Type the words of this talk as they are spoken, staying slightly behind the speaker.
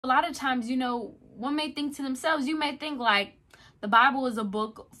A lot of times, you know, one may think to themselves, you may think like the Bible is a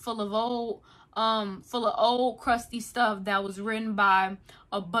book full of old crusty stuff that was written by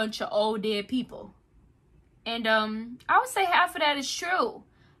a bunch of old dead people. And I would say half of that is true.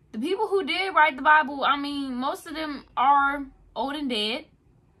 The people who did write the Bible, I mean, most of them are old and dead.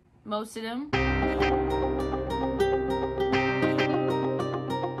 Most of them.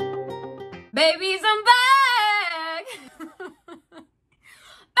 Babies, I'm back.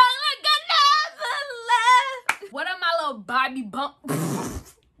 Back like I never left. What up, my little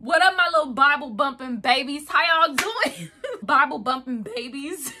What up, my little Bible bumping babies? How y'all doing? Bible bumping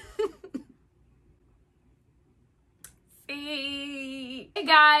babies. Hey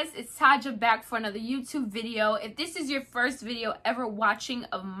guys, it's Taja back for another YouTube video. If this is your first video ever watching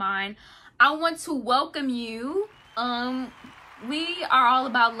of mine, I want to welcome you. We are all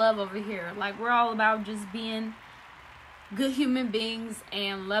about love over here. Like, we're all about just being good human beings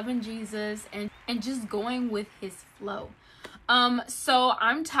and loving Jesus and just going with his flow. So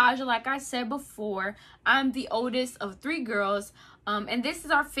I'm Taja, like I said before. I'm the oldest of 3 girls. And this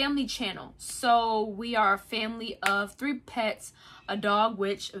is our family channel. So we are a family of 3 pets, a dog,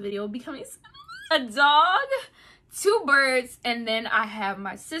 which a video will be coming soon, a dog, 2 birds, and then I have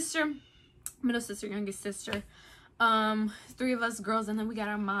my sister, middle sister, youngest sister, 3 of us girls, and then we got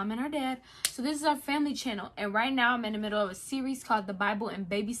our mom and our dad. So this is our family channel, and right now I'm in the middle of a series called The Bible in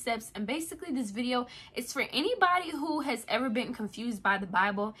Baby Steps. And basically this video is for anybody who has ever been confused by the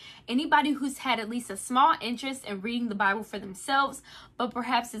Bible, anybody who's had at least a small interest in reading the Bible for themselves, but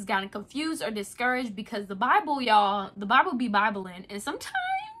perhaps has gotten confused or discouraged because the Bible, y'all, the Bible be Bibling, and sometimes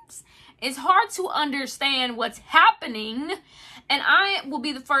it's hard to understand what's happening. And I will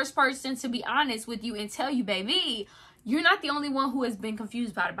be the first person to be honest with you and tell you, baby, you're not the only one who has been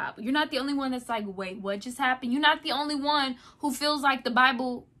confused by the Bible. You're not the only one that's like, wait, what just happened? You're not the only one who feels like the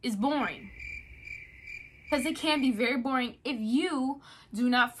Bible is boring. Because it can be very boring if you do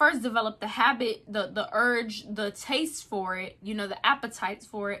not first develop the habit, the urge, the taste for it, you know, the appetites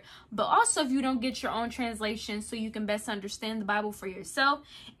for it. But also if you don't get your own translation so you can best understand the Bible for yourself,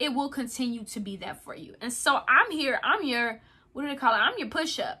 it will continue to be that for you. And so I'm here, I'm your, what do they call it? I'm your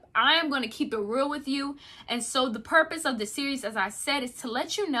push-up. I am going to keep it real with you. And so the purpose of the series, as I said, is to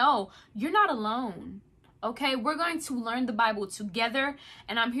let you know you're not alone. Okay, we're going to learn the Bible together,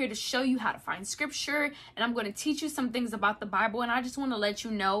 and I'm here to show you how to find scripture, and I'm going to teach you some things about the Bible, and I just want to let you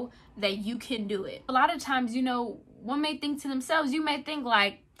know that you can do it. A lot of times, you know, one may think to themselves, you may think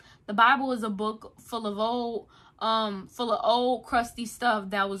like the Bible is a book full of old crusty stuff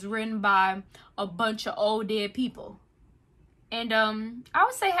that was written by a bunch of old dead people. And I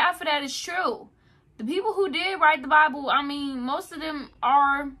would say half of that is true. The people who did write the Bible, I mean, most of them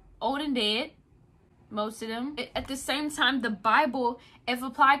are old and dead. Most of them. At the same time, the Bible, if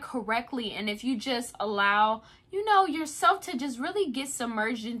applied correctly, and if you just allow, you know, yourself to just really get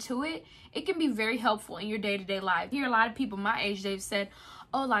submerged into it, it can be very helpful in your day-to-day life. I hear a lot of people my age, they've said,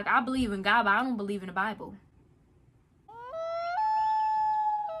 oh, like, I believe in God, but I don't believe in the Bible.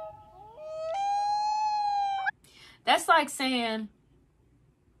 That's like saying,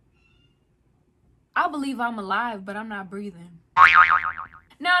 I believe I'm alive, but I'm not breathing.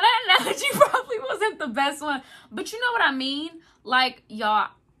 Now, that analogy probably wasn't the best one, but you know what I mean? Like, y'all,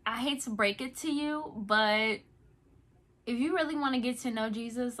 I hate to break it to you, but if you really want to get to know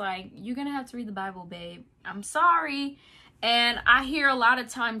Jesus, like, you're going to have to read the Bible, babe. I'm sorry. And I hear a lot of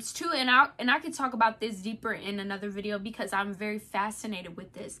times, too, and I could talk about this deeper in another video because I'm very fascinated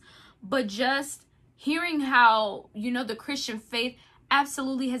with this. But just hearing how, you know, the Christian faith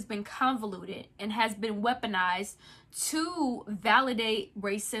absolutely has been convoluted and has been weaponized to validate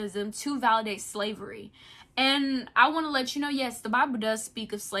racism, to validate slavery. And I want to let you know, yes, the Bible does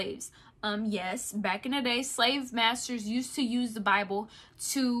speak of slaves. Yes, back in the day, slave masters used to use the Bible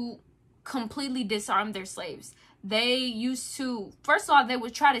to completely disarm their slaves. They used to, first of all, they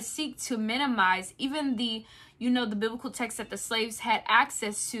would try to seek to minimize even the, you know, the biblical text that the slaves had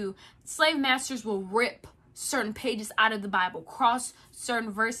access to. Slave masters will rip certain pages out of the Bible, cross certain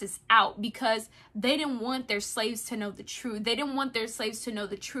verses out, because they didn't want their slaves to know the truth. They didn't want their slaves to know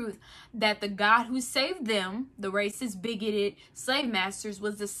the truth that the God who saved them, the racist, bigoted slave masters,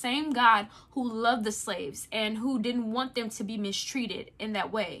 was the same God who loved the slaves and who didn't want them to be mistreated in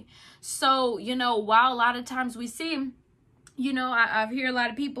that way. So, you know, while a lot of times we see, you know, I hear a lot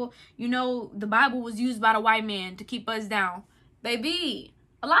of people, you know, the Bible was used by the white man to keep us down. Baby,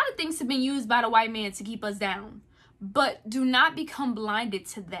 a lot of things have been used by the white man to keep us down, but do not become blinded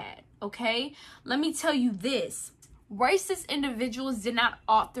to that, okay? Let me tell you this. Racist individuals did not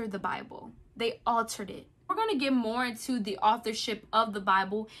author the Bible. They altered it. We're going to get more into the authorship of the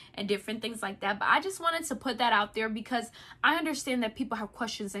Bible and different things like that. But I just wanted to put that out there because I understand that people have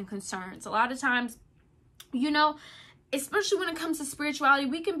questions and concerns. A lot of times, you know, especially when it comes to spirituality,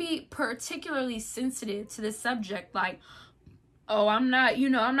 we can be particularly sensitive to this subject. Like, oh, I'm not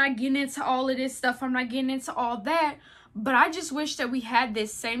getting into all of this stuff. I'm not getting into all that. But I just wish that we had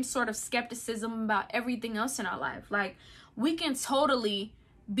this same sort of skepticism about everything else in our life. Like, we can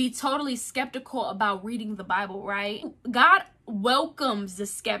be totally skeptical about reading the Bible, right? God welcomes the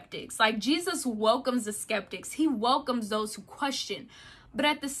skeptics. Like, Jesus welcomes the skeptics. He welcomes those who question. But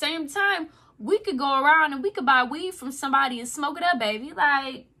at the same time, we could go around and we could buy weed from somebody and smoke it up, baby.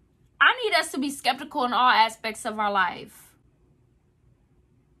 Like, I need us to be skeptical in all aspects of our life.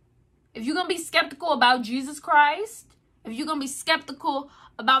 If you're going to be skeptical about Jesus Christ, if you're going to be skeptical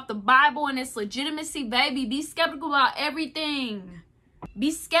about the Bible and its legitimacy, baby, be skeptical about everything.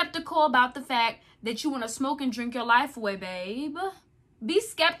 Be skeptical about the fact that you want to smoke and drink your life away, babe. Be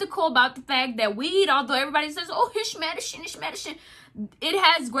skeptical about the fact that weed, although everybody says, oh, it's medicine, it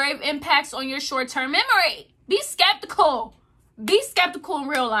has grave impacts on your short-term memory. Be skeptical. Be skeptical in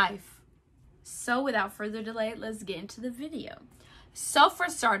real life. So without further delay, let's get into the video. So for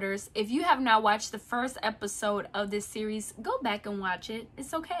starters, if you have not watched the first episode of this series, go back and watch it.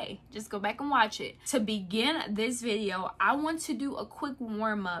 It's okay. Just go back and watch it. To begin this video, I want to do a quick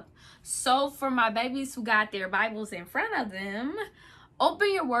warm-up. So for my babies who got their Bibles in front of them,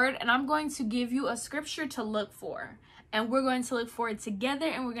 open your word and I'm going to give you a scripture to look for. And we're going to look for it together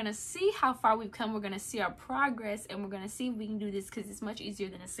and we're going to see how far we've come. We're going to see our progress and we're going to see if we can do this because it's much easier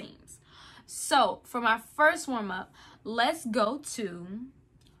than it seems. So for my first warm-up, let's go to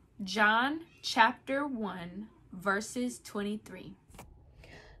John chapter 1, verses 23.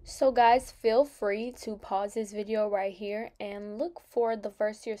 So guys, feel free to pause this video right here and look for the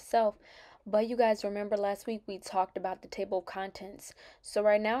verse yourself. But you guys remember last week we talked about the table of contents. So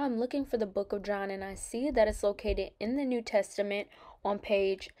right now I'm looking for the book of John and I see that it's located in the New Testament on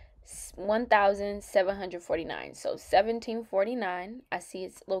page 1749. So 1749, I see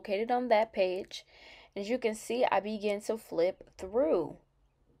it's located on that page. As you can see, I begin to flip through.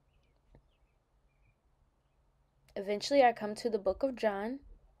 Eventually I come to the book of John.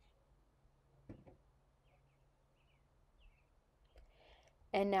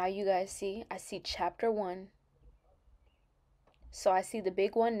 And now you guys see, I see chapter 1. So I see the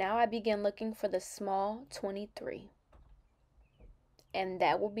big one. Now I begin looking for the small 23. And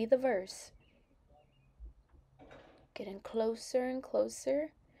that will be the verse. Getting closer and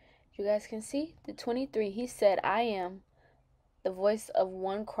closer. You guys can see the 23. He said, I am the voice of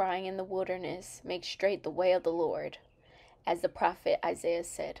one crying in the wilderness, make straight the way of the Lord, as the prophet Isaiah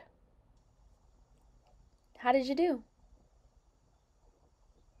said. How did you do?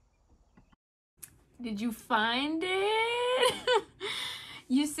 Did you find it?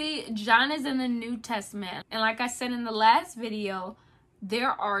 You see, John is in the New Testament. And like I said in the last video,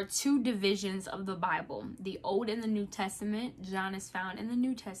 there are two divisions of the Bible. The Old and the New Testament. John is found in the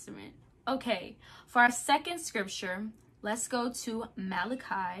New Testament. Okay, for our second scripture, let's go to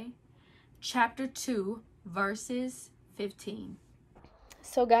Malachi chapter 2, verses 15.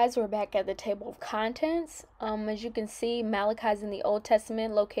 So guys, we're back at the table of contents. As you can see, Malachi is in the Old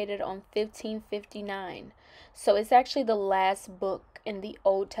Testament, located on 1559. So it's actually the last book in the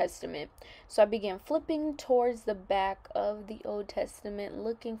Old Testament. So I began flipping towards the back of the Old Testament,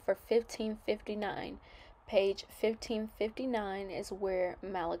 looking for 1559. Page 1559 is where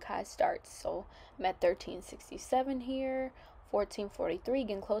Malachi starts. So I'm at 1367 here, 1443,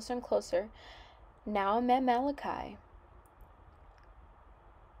 getting closer and closer. Now I'm at Malachi.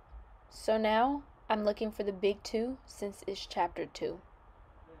 So now I'm looking for the big 2 since it's chapter 2.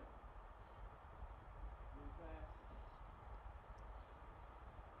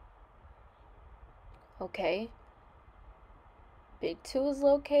 Okay. Big 2 is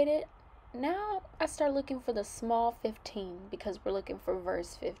located. Now I start looking for the small 15 because we're looking for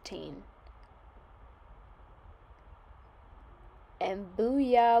verse 15. And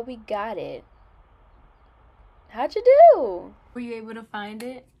booyah, we got it. How'd you do? Were you able to find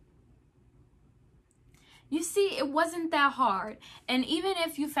it? You see, it wasn't that hard. And even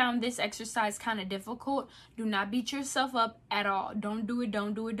if you found this exercise kind of difficult, do not beat yourself up at all. Don't do it,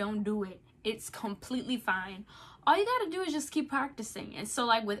 don't do it, don't do it. It's completely fine. all you gotta do is just keep practicing. And so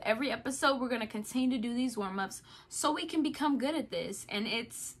like with every episode, we're gonna continue to do these warm-ups so we can become good at this. And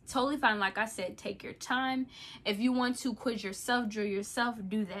it's totally fine. Like I said, take your time. If you want to quiz yourself, drill yourself,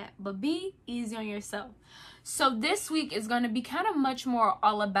 do that, but be easy on yourself. So this week is going to be kind of much more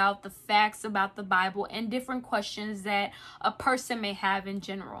all about the facts about the Bible and different questions that a person may have in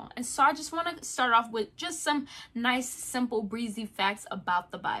general. And so I just want to start off with just some nice, simple, breezy facts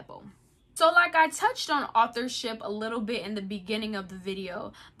about the Bible. So like I touched on authorship a little bit in the beginning of the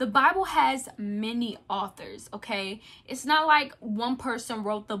video, the Bible has many authors, okay? It's not like one person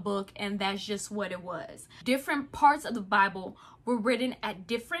wrote the book and that's just what it was. Different parts of the Bible were written at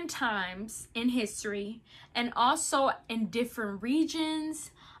different times in history and also in different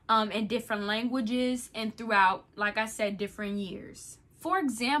regions, in different languages, and throughout, like I said, different years. For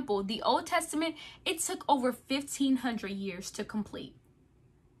example, the Old Testament, it took over 1,500 years to complete.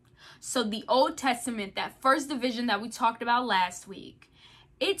 So the Old Testament, that first division that we talked about last week,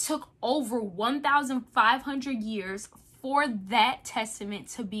 it took over 1,500 years for that testament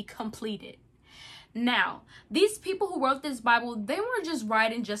to be completed. Now, these people who wrote this Bible, they weren't just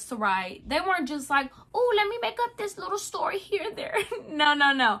writing just to write. They weren't just like, oh, let me make up this little story here and there.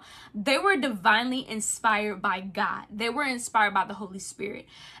 No. They were divinely inspired by God. They were inspired by the Holy Spirit.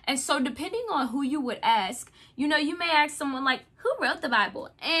 And so depending on who you would ask, you may ask someone like, who wrote the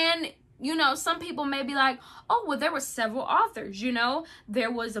Bible? And some people may be like, oh, well, there were several authors,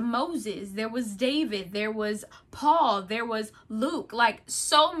 There was Moses, there was David, there was Paul, there was Luke, like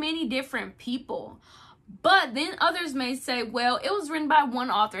so many different people. But then others may say, well, it was written by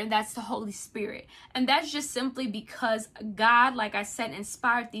one author, and that's the Holy Spirit. And that's just simply because God, like I said,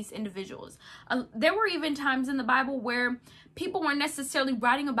 inspired these individuals. There were even times in the Bible where people weren't necessarily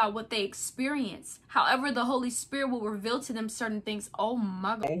writing about what they experienced. However, the Holy Spirit will reveal to them certain things. Oh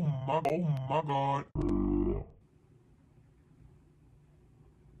my God. Oh my God.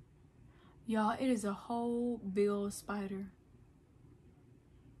 Y'all, it is a whole bill spider.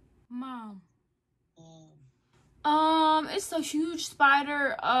 Mom. It's a huge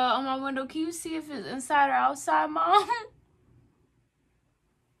spider on my window. Can you see if it's inside or outside, Mom?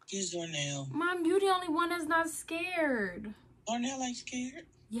 Is Darnell? Mom, you the only one that's not scared. Darnell ain't scared?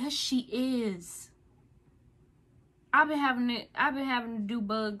 Yes, she is. I've been having to do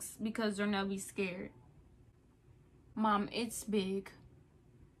bugs because Darnell be scared. Mom, it's big.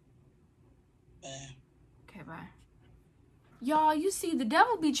 Bye. Okay, bye. Y'all, you see, the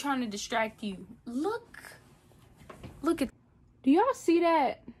devil be trying to distract you. Look at, do y'all see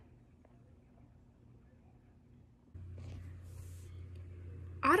that?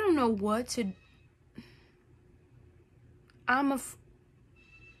 I don't know what to, I'm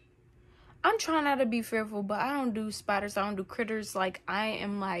trying not to be fearful, but I don't do spiders, I don't do critters. Like,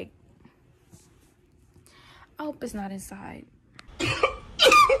 I hope it's not inside.